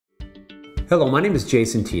Hello, my name is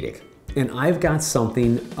Jason Tiedick, and I've got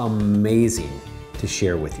something amazing to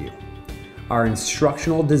share with you. Our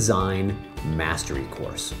Instructional Design Mastery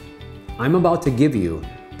course. I'm about to give you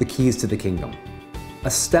the keys to the kingdom.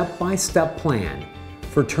 A step-by-step plan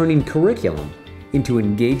for turning curriculum into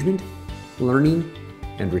engagement, learning,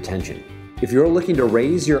 and retention. If you're looking to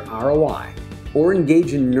raise your ROI or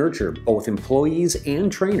engage and nurture both employees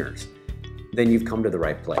and trainers, then you've come to the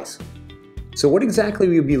right place. So what exactly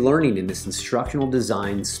will you be learning in this Instructional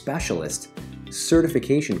Design Specialist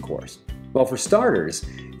certification course? Well, for starters,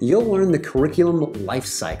 you'll learn the curriculum life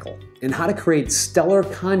cycle and how to create stellar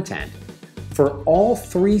content for all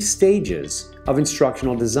 3 stages of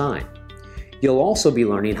instructional design. You'll also be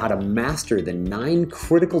learning how to master the 9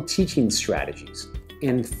 critical teaching strategies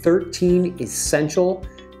and 13 essential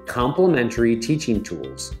complementary teaching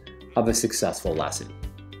tools of a successful lesson.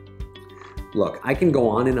 Look, I can go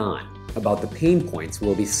on and on about the pain points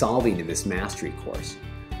we'll be solving in this mastery course.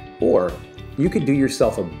 Or you could do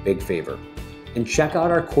yourself a big favor and check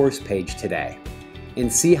out our course page today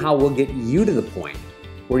and see how we'll get you to the point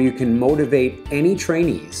where you can motivate any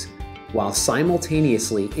trainees while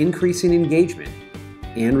simultaneously increasing engagement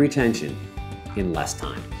and retention in less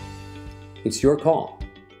time. It's your call.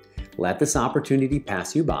 Let this opportunity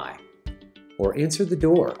pass you by or answer the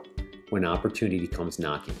door when opportunity comes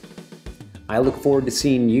knocking. I look forward to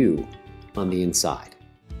seeing you on the inside.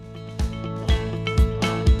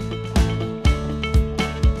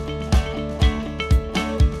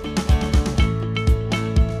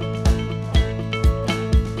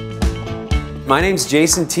 My name's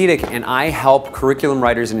Jason Tiedick, and I help curriculum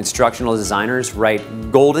writers and instructional designers write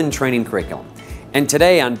golden training curriculum. And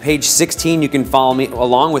today on page 16, you can follow me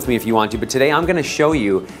along with me if you want to, but today I'm going to show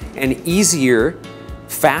you an easier,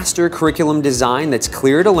 faster curriculum design that's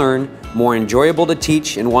clear to learn, more enjoyable to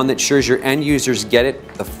teach, and one that ensures your end users get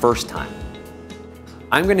it the first time.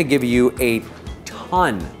 I'm going to give you a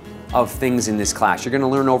ton of things in this class. You're going to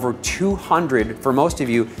learn over 200, for most of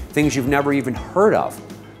you, things you've never even heard of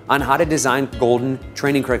on how to design golden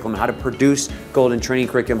training curriculum, how to produce golden training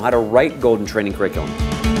curriculum, how to write golden training curriculum.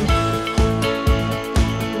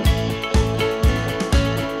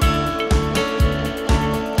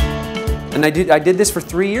 And I did this for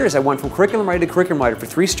 3 years. I went from curriculum writer to curriculum writer for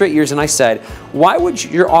 3 straight years, and I said, why would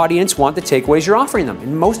your audience want the takeaways you're offering them?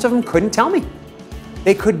 And most of them couldn't tell me.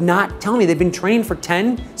 They could not tell me. They've been trained for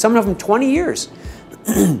 10, some of them 20 years.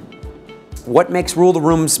 What makes Rule the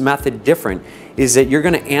Room's method different is that you're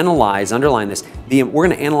going to analyze, underline this, we're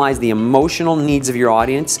going to analyze the emotional needs of your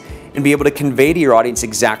audience and be able to convey to your audience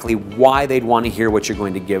exactly why they'd want to hear what you're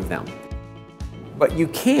going to give them. But you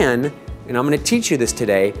can, and I'm going to teach you this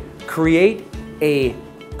today, create a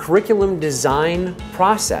curriculum design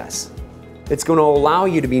process that's going to allow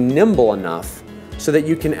you to be nimble enough so that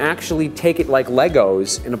you can actually take it like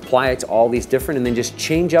Legos and apply it to all these different, and then just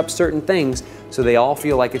change up certain things so they all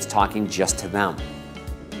feel like it's talking just to them.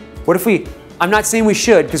 What if I'm not saying we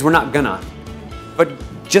should, because we're not gonna, but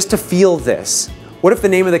just to feel this, what if the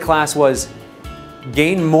name of the class was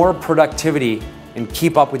Gain More Productivity and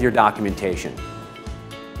Keep Up with Your Documentation?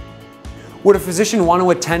 Would a physician want to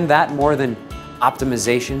attend that more than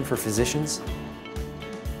optimization for physicians?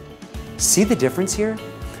 See the difference here?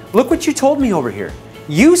 Look what you told me over here.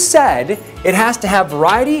 You said it has to have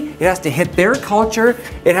variety, it has to hit their culture,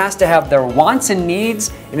 it has to have their wants and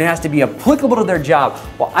needs, and it has to be applicable to their job.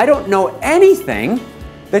 Well, I don't know anything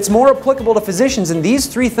that's more applicable to physicians than these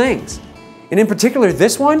 3 things. And in particular,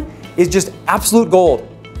 this one is just absolute gold.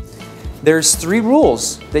 There's 3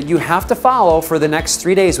 rules that you have to follow for the next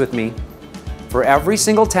 3 days with me for every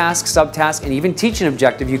single task, subtask, and even teaching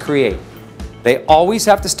objective you create. They always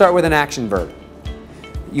have to start with an action verb.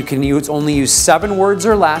 You can only use 7 words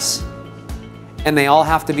or less, and they all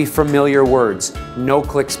have to be familiar words. No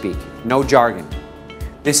click-speak, no jargon.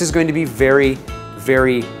 This is going to be very,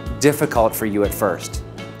 very difficult for you at first.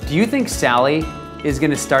 Do you think Sally is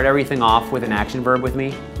going to start everything off with an action verb with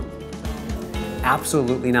me?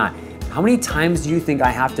 Absolutely not. How many times do you think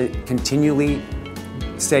I have to continually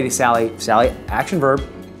say to Sally, action verb?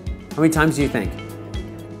 How many times do you think?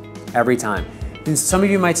 Every time. And some of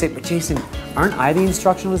you might say, but Jason, aren't I the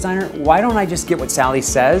instructional designer? Why don't I just get what Sally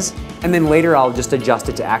says, and then later I'll just adjust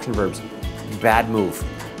it to action verbs? Bad move.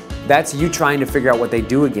 That's you trying to figure out what they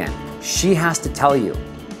do again. She has to tell you.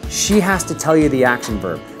 She has to tell you the action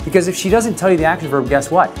verb. Because if she doesn't tell you the action verb,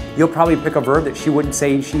 guess what? You'll probably pick a verb that she wouldn't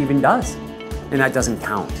say she even does. And that doesn't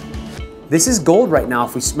count. This is gold right now.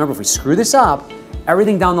 If we screw this up,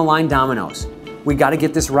 everything down the line dominoes. We got to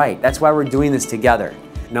get this right. That's why we're doing this together.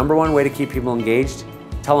 Number 1 way to keep people engaged,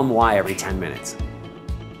 tell them why every 10 minutes.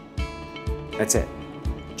 That's it.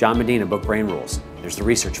 John Medina, book Brain Rules. There's the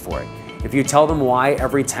research for it. If you tell them why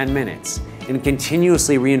every 10 minutes and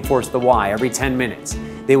continuously reinforce the why every 10 minutes,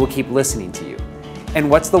 they will keep listening to you. And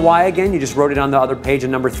what's the why again? You just wrote it on the other page in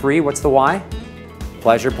number 3. What's the why?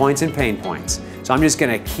 Pleasure points and pain points. So I'm just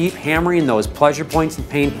gonna keep hammering those pleasure points and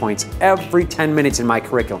pain points every 10 minutes in my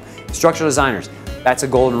curriculum. Instructional designers, that's a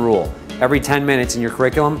golden rule. Every 10 minutes in your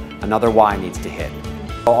curriculum, another why needs to hit.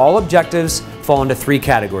 All objectives fall into 3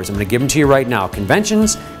 categories. I'm gonna give them to you right now.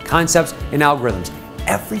 Conventions, concepts, and algorithms.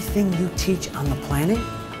 Everything you teach on the planet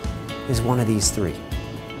is one of these 3.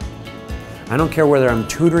 I don't care whether I'm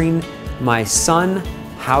tutoring my son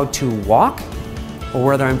how to walk or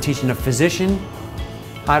whether I'm teaching a physician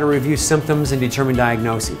how to review symptoms and determine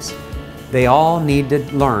diagnoses. They all need to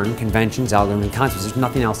learn conventions, algorithms, and concepts. There's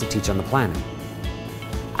nothing else to teach on the planet.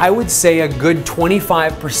 I would say a good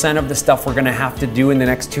 25% of the stuff we're gonna have to do in the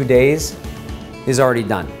next 2 days is already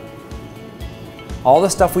done. All the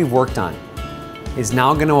stuff we've worked on is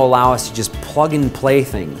now gonna allow us to just plug and play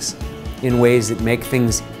things in ways that make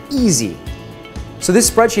things easy. So this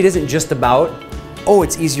spreadsheet isn't just about, oh,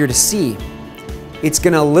 it's easier to see. It's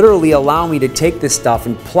gonna literally allow me to take this stuff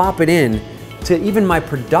and plop it in to even my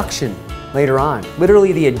production later on.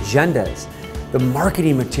 Literally the agendas, the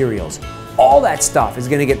marketing materials, all that stuff is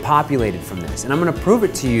gonna get populated from this. And I'm gonna prove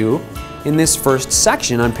it to you in this first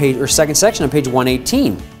section on page, or second section on page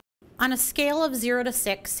 118. On a scale of 0 to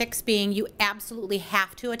 6, 6 being you absolutely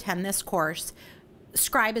have to attend this course,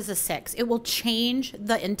 Scribe is a 6. It will change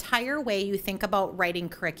the entire way you think about writing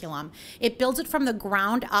curriculum. It builds it from the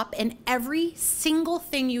ground up, and every single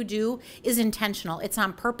thing you do is intentional. It's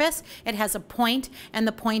on purpose. It has a point, and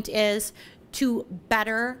the point is to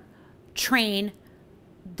better train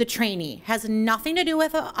the trainee. Has nothing to do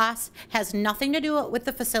with us, has nothing to do with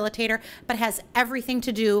the facilitator, but has everything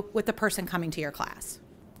to do with the person coming to your class.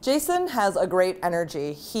 Jason has a great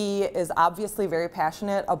energy. He is obviously very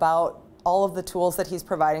passionate about all of the tools that he's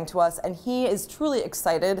providing to us, and he is truly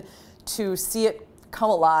excited to see it come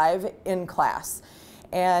alive in class.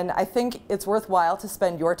 And I think it's worthwhile to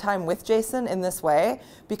spend your time with Jason in this way,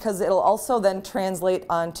 because it'll also then translate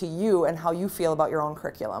onto you and how you feel about your own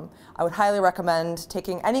curriculum. I would highly recommend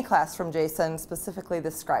taking any class from Jason, specifically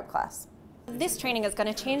this Scribe class. This training is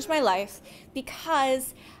going to change my life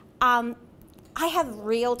because I have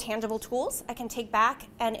real tangible tools I can take back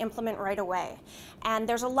and implement right away. And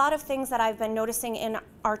there's a lot of things that I've been noticing in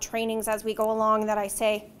our trainings as we go along that I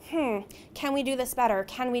say, can we do this better?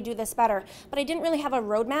 Can we do this better? But I didn't really have a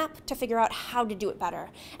roadmap to figure out how to do it better.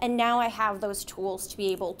 And now I have those tools to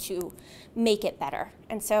be able to make it better.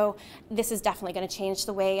 And so this is definitely going to change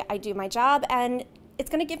the way I do my job, and it's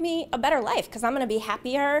going to give me a better life because I'm going to be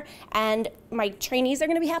happier and my trainees are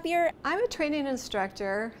going to be happier. I'm a training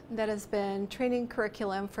instructor that has been training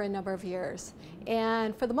curriculum for a number of years.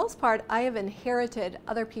 And for the most part, I have inherited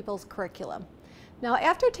other people's curriculum. Now,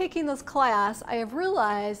 after taking this class, I have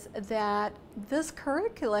realized that this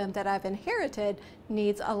curriculum that I've inherited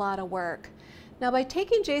needs a lot of work. Now, by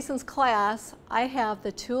taking Jason's class, I have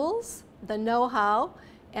the tools, the know-how,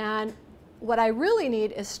 and what I really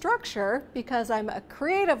need is structure, because I'm a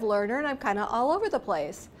creative learner and I'm kind of all over the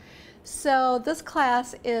place. So this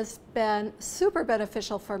class has been super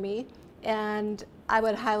beneficial for me, and I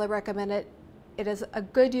would highly recommend it. It is a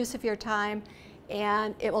good use of your time,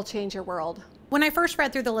 and it will change your world. When I first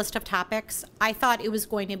read through the list of topics, I thought it was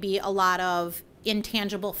going to be a lot of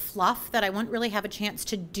intangible fluff that I wouldn't really have a chance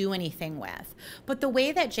to do anything with. But the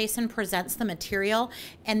way that Jason presents the material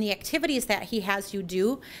and the activities that he has you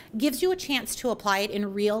do gives you a chance to apply it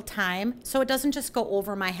in real time, so it doesn't just go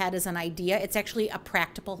over my head as an idea. It's actually a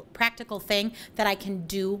practical thing that I can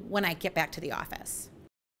do when I get back to the office.